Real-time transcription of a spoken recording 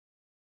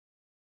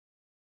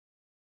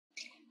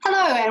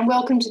Hello and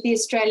welcome to the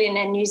Australian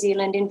and New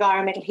Zealand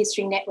Environmental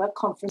History Network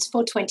Conference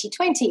for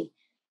 2020.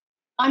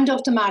 I'm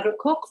Dr. Margaret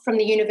Cook from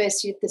the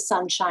University of the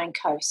Sunshine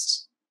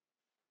Coast.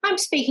 I'm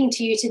speaking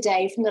to you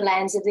today from the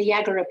lands of the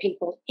Yagara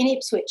people in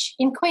Ipswich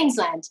in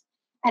Queensland,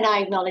 and I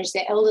acknowledge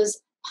their elders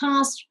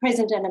past,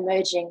 present and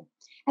emerging,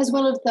 as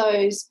well as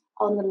those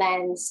on the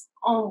lands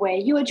on where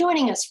you are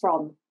joining us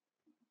from.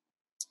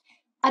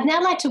 I'd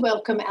now like to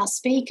welcome our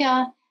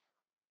speaker,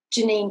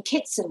 Janine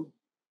Kitson.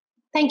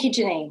 Thank you,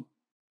 Janine.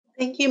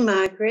 Thank you,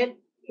 Margaret.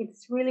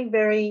 It's really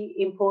very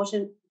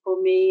important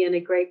for me and a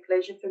great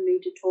pleasure for me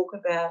to talk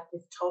about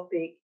this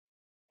topic.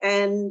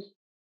 And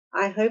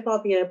I hope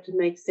I'll be able to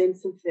make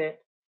sense of it.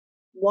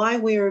 Why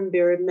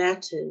Wirrimbirra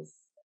matters.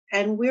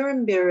 And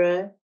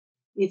Wirrimbirra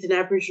is an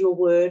Aboriginal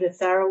word, a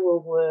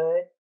Tharawal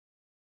word,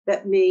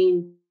 that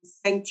means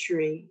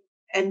sanctuary.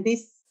 And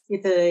this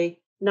is a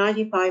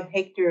 95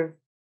 hectare of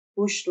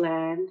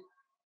bushland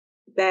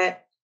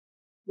that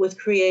was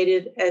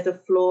created as a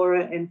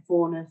flora and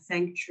fauna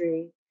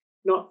sanctuary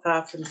not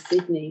far from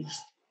Sydney.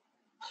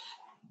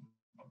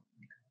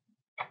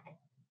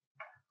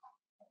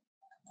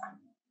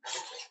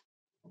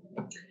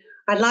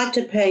 I'd like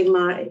to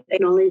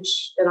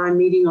acknowledge that I'm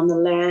meeting on the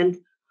land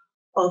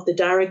of the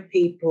Darug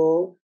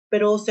people,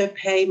 but also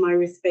pay my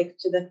respect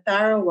to the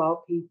Tharawal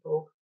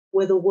people,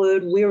 where the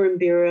word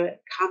Wirrimbirra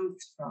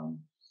comes from.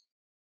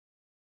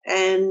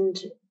 And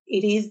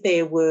it is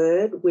their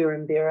word,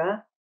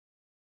 Wirrimbirra,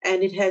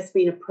 and it has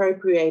been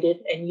appropriated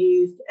and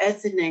used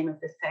as the name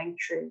of the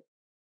sanctuary.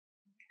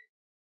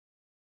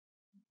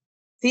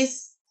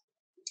 This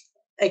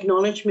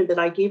acknowledgement that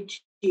I give to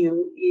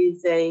you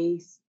is an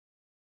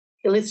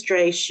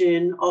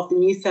illustration of the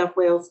New South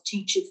Wales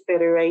Teachers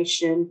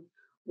Federation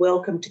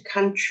Welcome to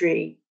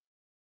Country.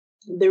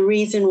 The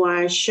reason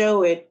why I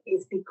show it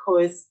is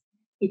because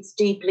it's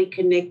deeply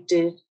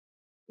connected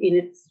in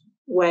its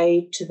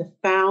way to the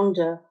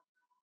founder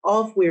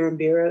of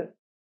Wirrimbirra,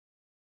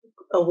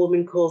 a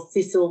woman called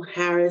Thistle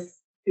Harris,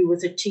 who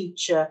was a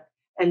teacher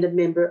and a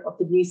member of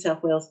the New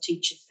South Wales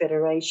Teachers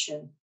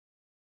Federation.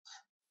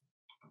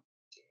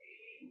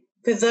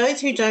 For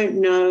those who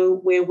don't know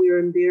where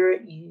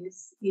Wirrimbirra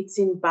is, it's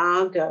in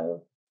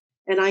Bargo.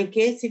 And I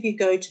guess if you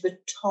go to the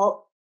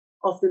top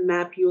of the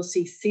map, you'll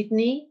see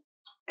Sydney.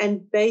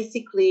 And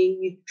basically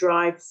you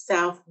drive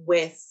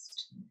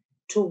southwest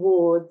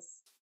towards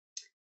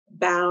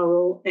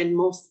Bowral and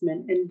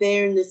Mossman. And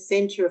there in the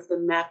centre of the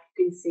map,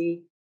 you can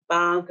see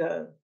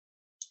Bargo.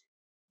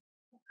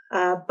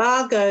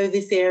 Bargo,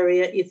 this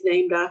area, is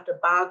named after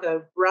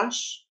Bargo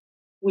Brush,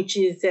 which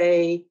is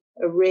a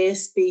rare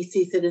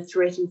species and a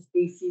threatened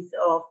species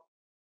of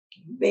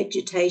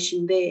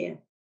vegetation there.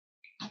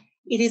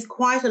 It is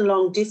quite a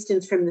long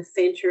distance from the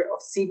centre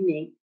of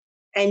Sydney,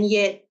 and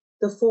yet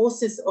the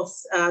forces of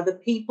the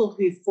people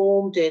who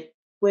formed it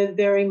were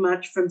very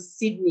much from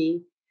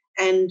Sydney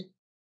and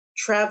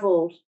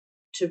travelled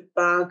to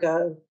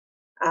Bargo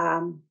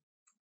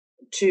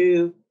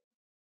to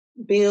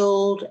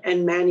build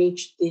and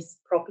manage this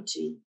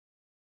property.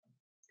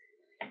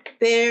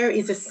 There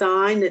is a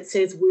sign that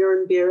says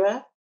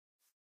Wirrimbirra,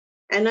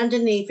 and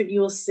underneath it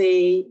you'll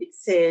see it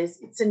says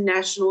it's a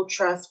National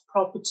Trust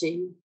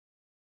property.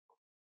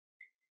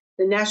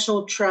 The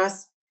National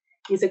Trust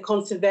is a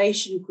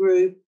conservation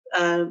group,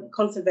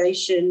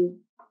 conservation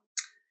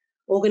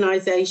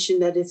organisation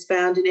that is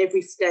found in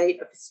every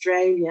state of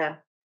Australia.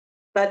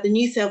 But the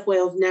New South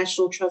Wales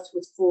National Trust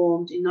was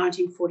formed in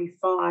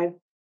 1945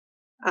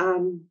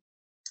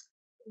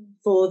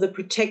 for the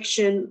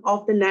protection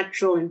of the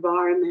natural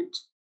environment,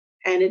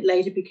 and it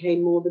later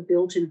became more the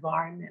built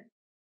environment.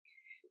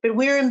 But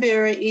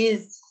Wirrimbirra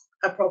is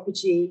a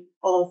property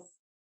of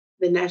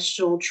the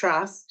National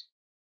Trust,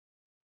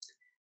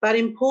 but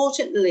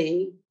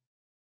importantly,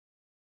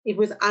 it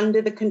was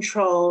under the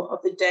control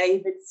of the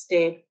David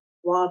Stead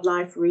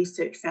Wildlife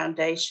Research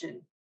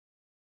Foundation.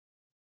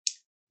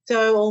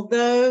 So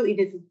although it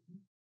is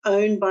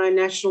owned by a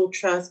National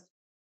Trust,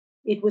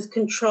 it was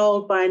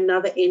controlled by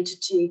another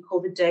entity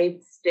called the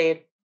David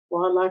Stead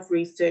Wildlife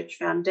Research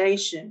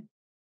Foundation.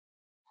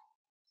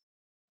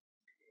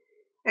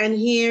 And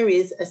here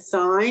is a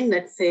sign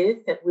that says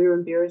that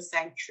Wirrimbirra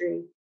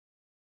Sanctuary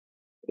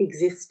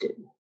existed.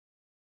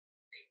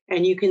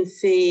 And you can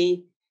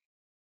see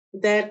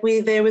that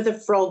there was a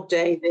frog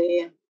day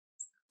there.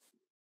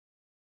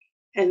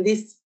 And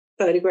this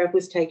photograph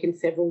was taken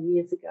several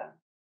years ago.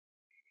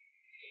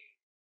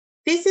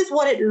 This is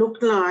what it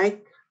looked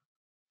like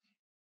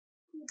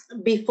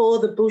before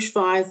the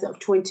bushfires of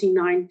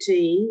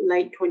 2019,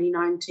 late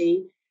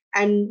 2019,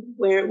 and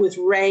where it was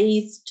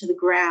razed to the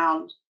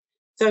ground.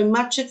 So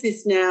much of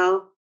this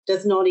now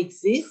does not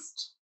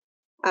exist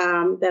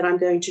that I'm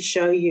going to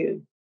show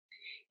you.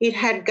 It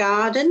had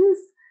gardens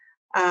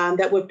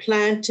that were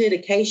planted,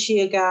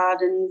 acacia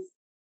gardens.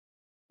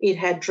 It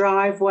had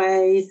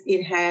driveways.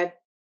 It had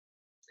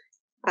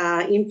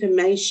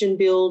information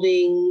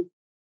buildings,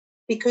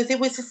 because it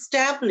was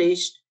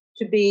established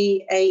to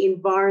be an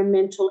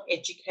environmental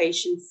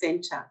education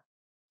centre.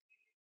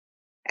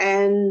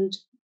 And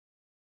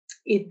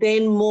It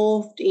then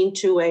morphed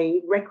into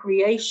a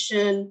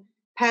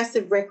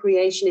passive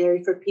recreation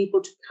area for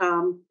people to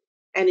come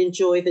and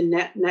enjoy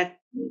the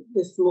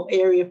small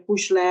area of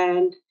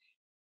bushland.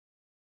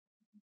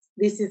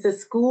 This is a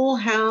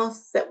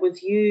schoolhouse that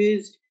was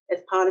used as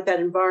part of that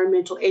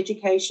environmental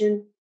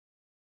education.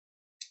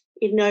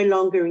 It no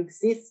longer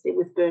exists. It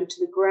was burnt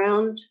to the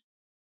ground,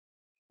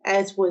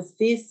 as was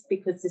this,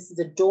 because this is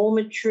a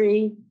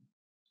dormitory.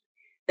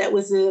 That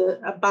was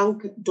a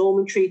bunk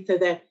dormitory so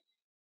that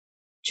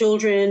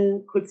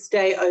children could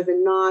stay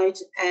overnight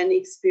and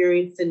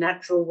experience the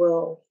natural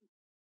world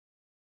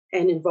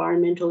and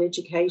environmental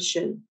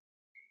education.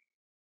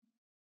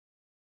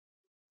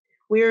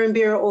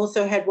 Wirrimbirra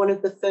also had one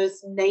of the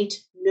first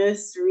NATE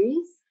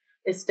nurseries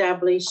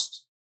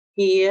established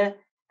here,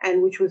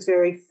 and which was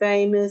very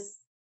famous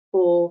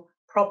for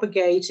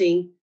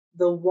propagating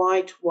the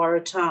white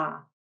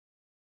waratah.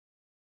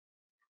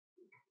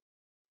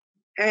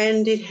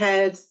 And it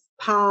had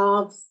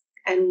paths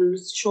and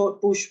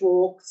short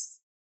bushwalks,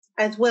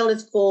 as well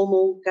as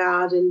formal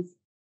gardens,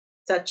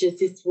 such as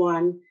this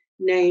one,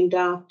 named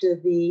after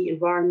the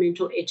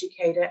environmental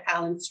educator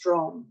Alan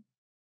Strom.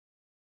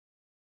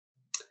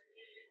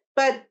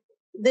 But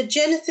the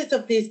genesis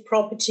of this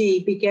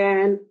property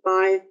began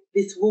by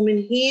this woman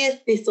here,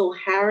 Thistle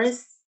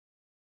Harris,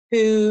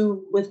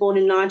 who was born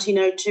in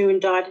 1902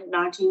 and died in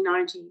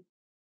 1990.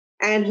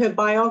 And her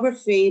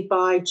biography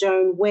by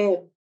Joan Webb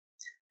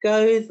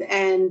goes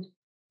and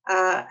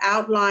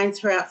outlines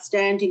her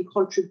outstanding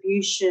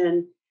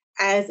contribution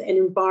as an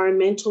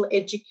environmental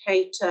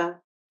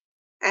educator,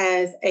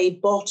 as a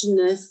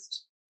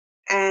botanist,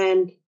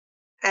 and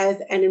as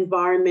an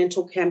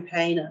environmental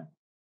campaigner.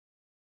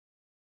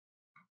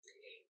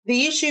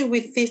 The issue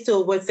with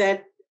Thistle was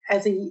that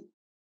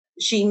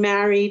she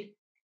married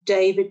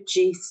David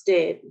G.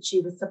 Stead.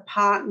 She was the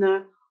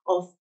partner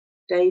of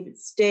David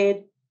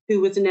Stead, who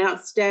was an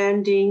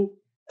outstanding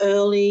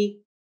early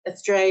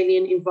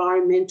Australian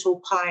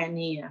environmental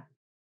pioneer.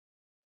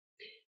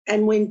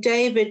 And when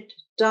David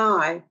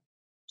died,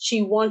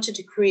 she wanted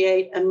to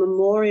create a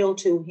memorial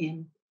to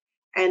him,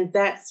 and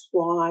that's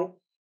why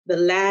the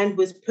land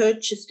was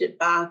purchased at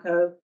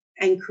Bargo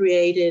and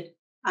created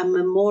a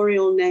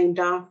memorial named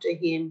after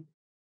him,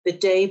 the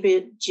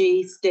David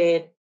G.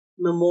 Stead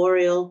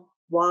Memorial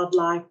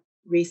Wildlife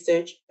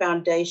Research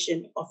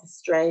Foundation of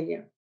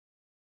Australia.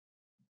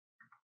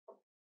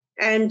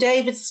 And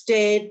David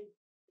Stead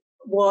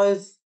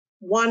was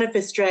one of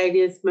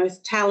Australia's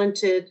most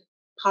talented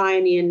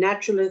pioneer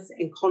naturalists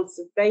and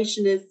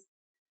conservationists,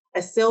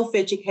 a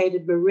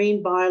self-educated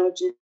marine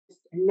biologist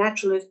and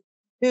naturalist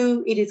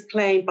who, it is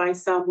claimed by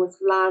some, was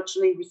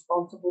largely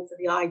responsible for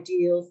the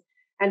ideals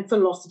and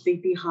philosophy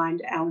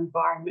behind our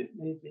environment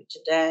movement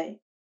today.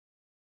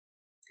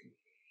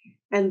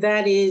 And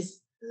that is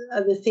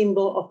the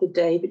symbol of the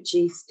David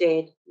G.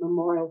 Stead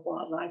Memorial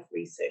Wildlife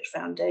Research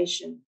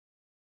Foundation.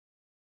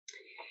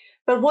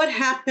 But what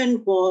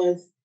happened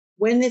was,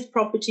 when this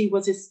property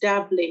was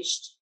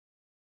established,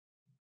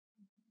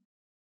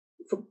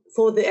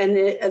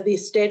 the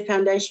Stead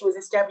Foundation was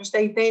established,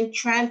 they then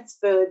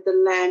transferred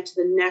the land to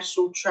the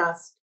National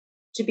Trust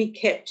to be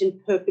kept in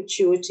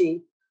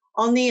perpetuity,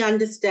 on the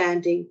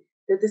understanding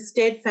that the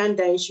Stead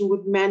Foundation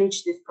would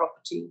manage this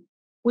property,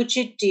 which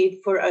it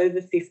did for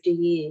over 50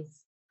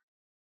 years.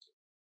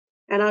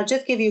 And I'll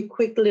just give you a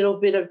quick little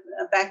bit of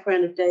a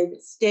background of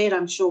David Stead.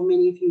 I'm sure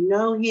many of you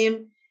know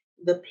him.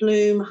 The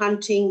plume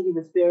hunting, he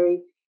was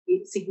very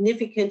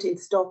significant in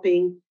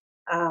stopping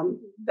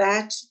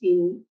that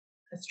in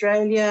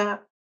Australia,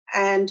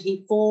 and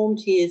he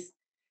formed his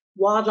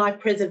Wildlife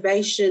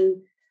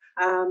Preservation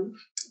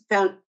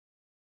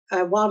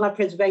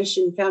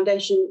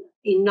Foundation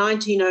in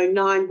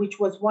 1909, which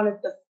was one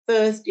of the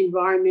first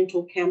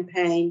environmental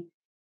campaign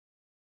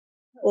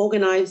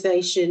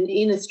organisation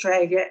in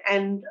Australia.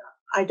 And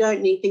I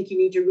don't think you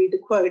need to read the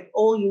quote.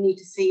 All you need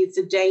to see is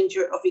the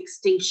danger of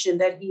extinction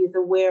that he is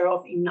aware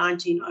of in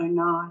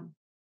 1909.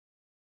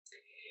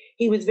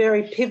 He was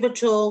very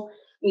pivotal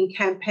in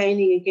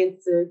campaigning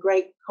against the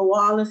great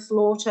koala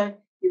slaughter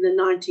in the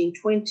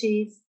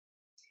 1920s.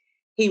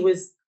 He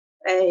was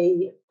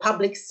a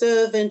public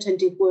servant and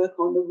did work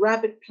on the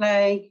rabbit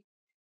plague.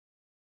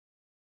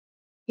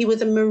 He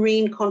was a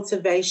marine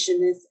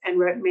conservationist and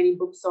wrote many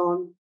books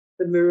on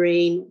the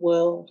marine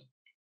world.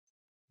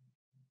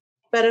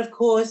 But of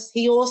course,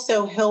 he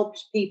also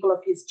helped people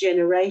of his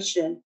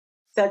generation,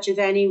 such as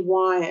Annie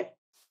Wyatt,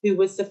 who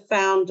was the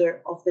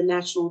founder of the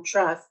National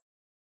Trust.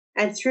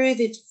 And through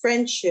this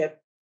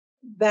friendship,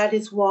 that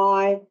is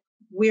why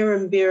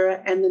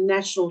Wirrimbirra and the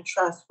National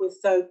Trust were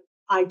so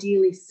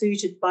ideally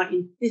suited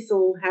in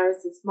Thistle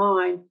Harris's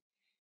mind,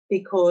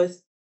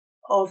 because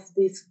of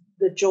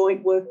the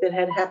joint work that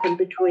had happened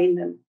between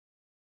them.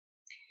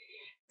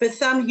 For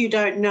some who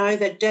don't know,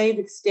 that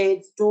David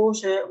Stead's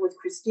daughter was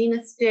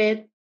Christina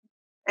Stead,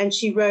 and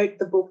she wrote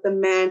the book The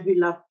Man Who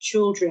Loved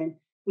Children,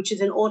 which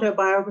is an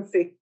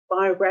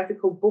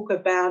autobiographical book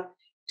about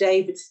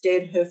David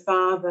Stead, her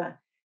father.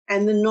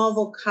 And the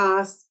novel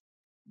casts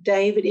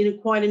David in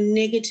quite a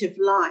negative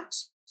light.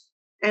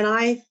 And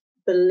I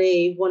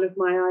believe, one of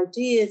my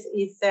ideas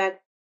is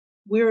that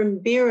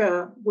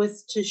Wirrimbirra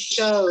was to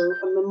show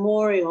a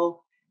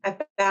memorial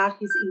about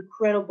his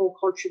incredible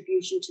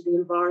contribution to the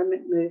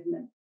environment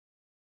movement.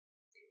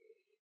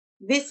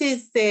 This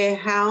is their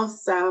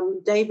house,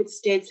 David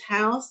Stead's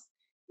house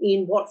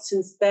in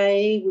Watson's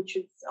Bay, which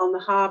is on the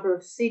harbour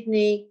of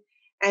Sydney,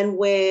 and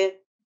where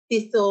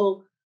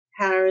Thistle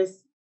Harris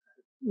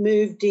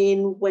moved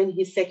in when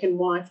his second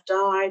wife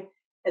died.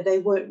 They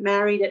weren't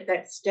married at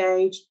that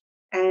stage,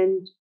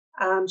 and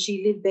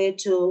she lived there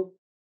till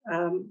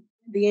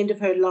the end of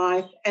her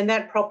life. And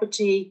that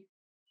property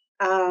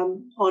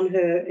in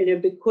her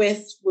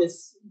bequest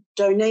was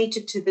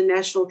donated to the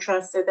National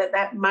Trust so that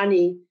that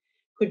money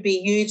could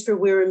be used for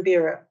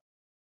Wirrimbirra.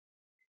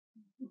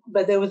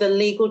 But there was a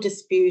legal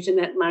dispute and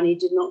that money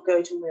did not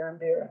go to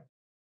Wirrimbirra.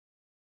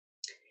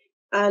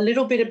 A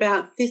little bit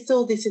about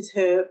Thistle. This is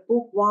her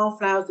book,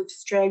 Wildflowers of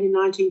Australia,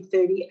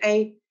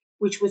 1938,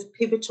 which was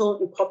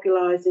pivotal in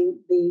popularising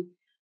the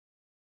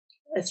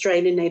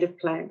Australian native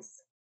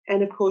plants.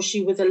 And, of course,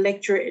 she was a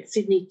lecturer at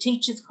Sydney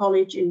Teachers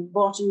College in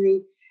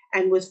botany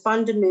and was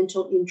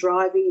fundamental in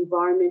driving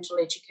environmental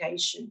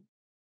education.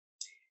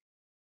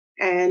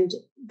 And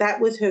that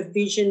was her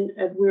vision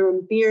of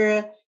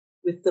Wirrimbirra,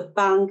 with the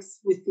bunks,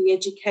 with the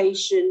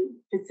education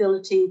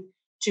facility,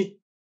 to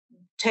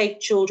take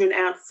children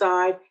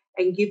outside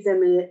and give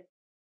them an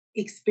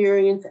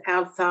experience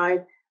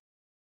outside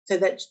so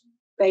that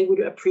they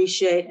would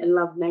appreciate and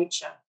love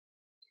nature.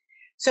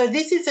 So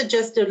this is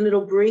just a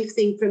little brief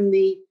thing from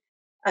the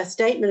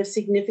statement of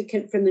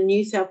significance from the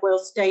New South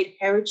Wales State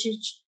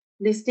Heritage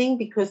listing,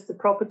 because the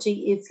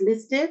property is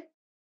listed.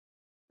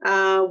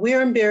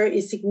 Wirrimbirra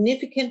is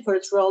significant for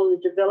its role in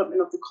the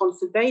development of the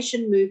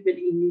conservation movement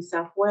in New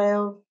South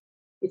Wales.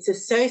 It's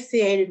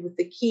associated with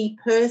the key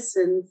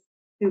persons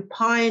who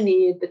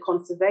pioneered the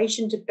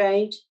conservation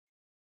debate.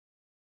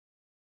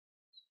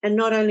 And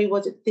not only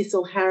was it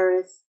Thistle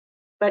Harris,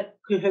 but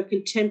her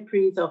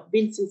contemporaries of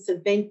Vincent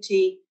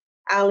Saventi,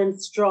 Alan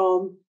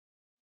Strom,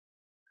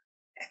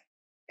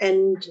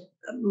 and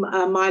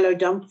Milo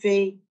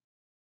Dunphy.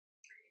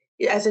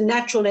 As a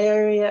natural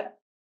area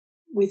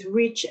with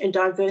rich and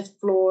diverse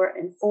flora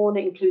and fauna,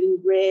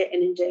 including rare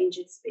and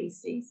endangered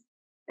species,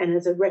 and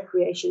as a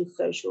recreation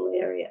social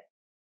area.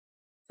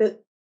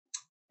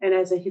 And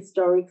as a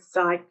historic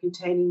site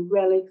containing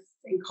relics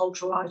and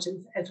cultural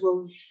items, as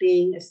well as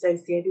being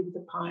associated with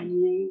the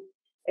pioneering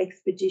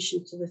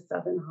expedition to the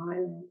Southern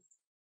Highlands.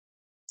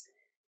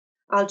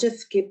 I'll just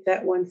skip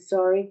that one,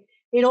 sorry.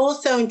 It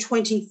also, in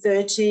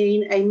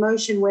 2013, a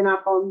motion went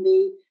up on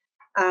the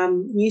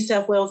New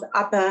South Wales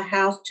Upper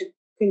House to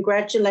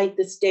congratulate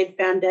the Stead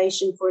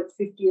Foundation for its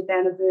 50th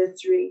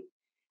anniversary.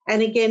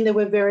 And again, there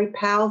were very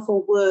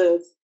powerful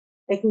words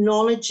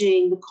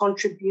acknowledging the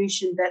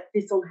contribution that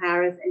Thistle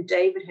Harris and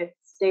David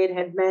Stead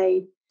had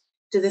made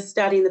to the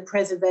study and the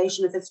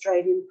preservation of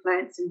Australian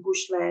plants and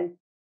bushland,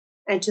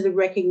 and to the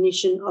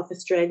recognition of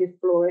Australia's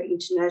flora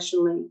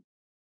internationally.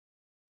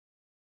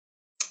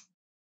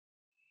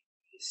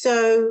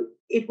 So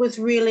it was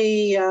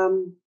really,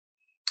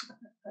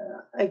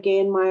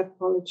 again, my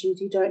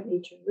apologies, you don't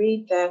need to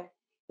read that.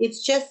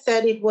 It's just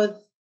that it was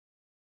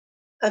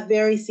a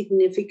very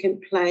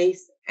significant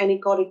place and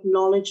it got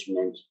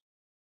acknowledgement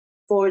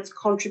for its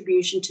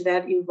contribution to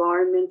that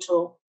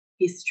environmental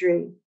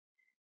history.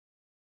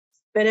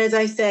 But as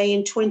I say,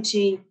 in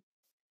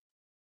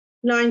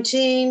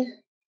 2019,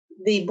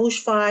 the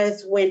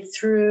bushfires went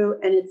through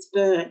and it's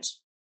burnt.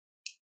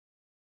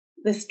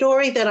 The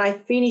story that I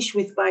finish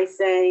with by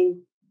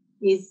saying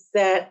is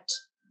that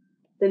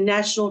the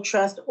National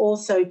Trust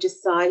also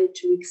decided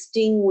to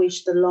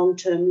extinguish the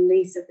long-term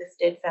lease of the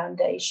Stead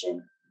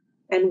Foundation.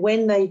 And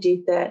when they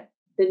did that,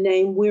 the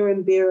name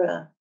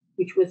Wirrimbirra,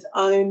 which was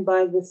owned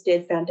by the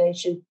Stead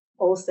Foundation,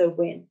 also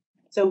went.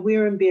 So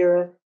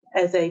Wirrimbirra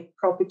as a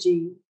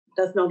property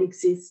does not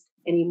exist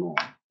anymore.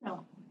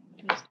 Oh.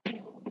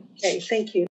 Okay, thank you.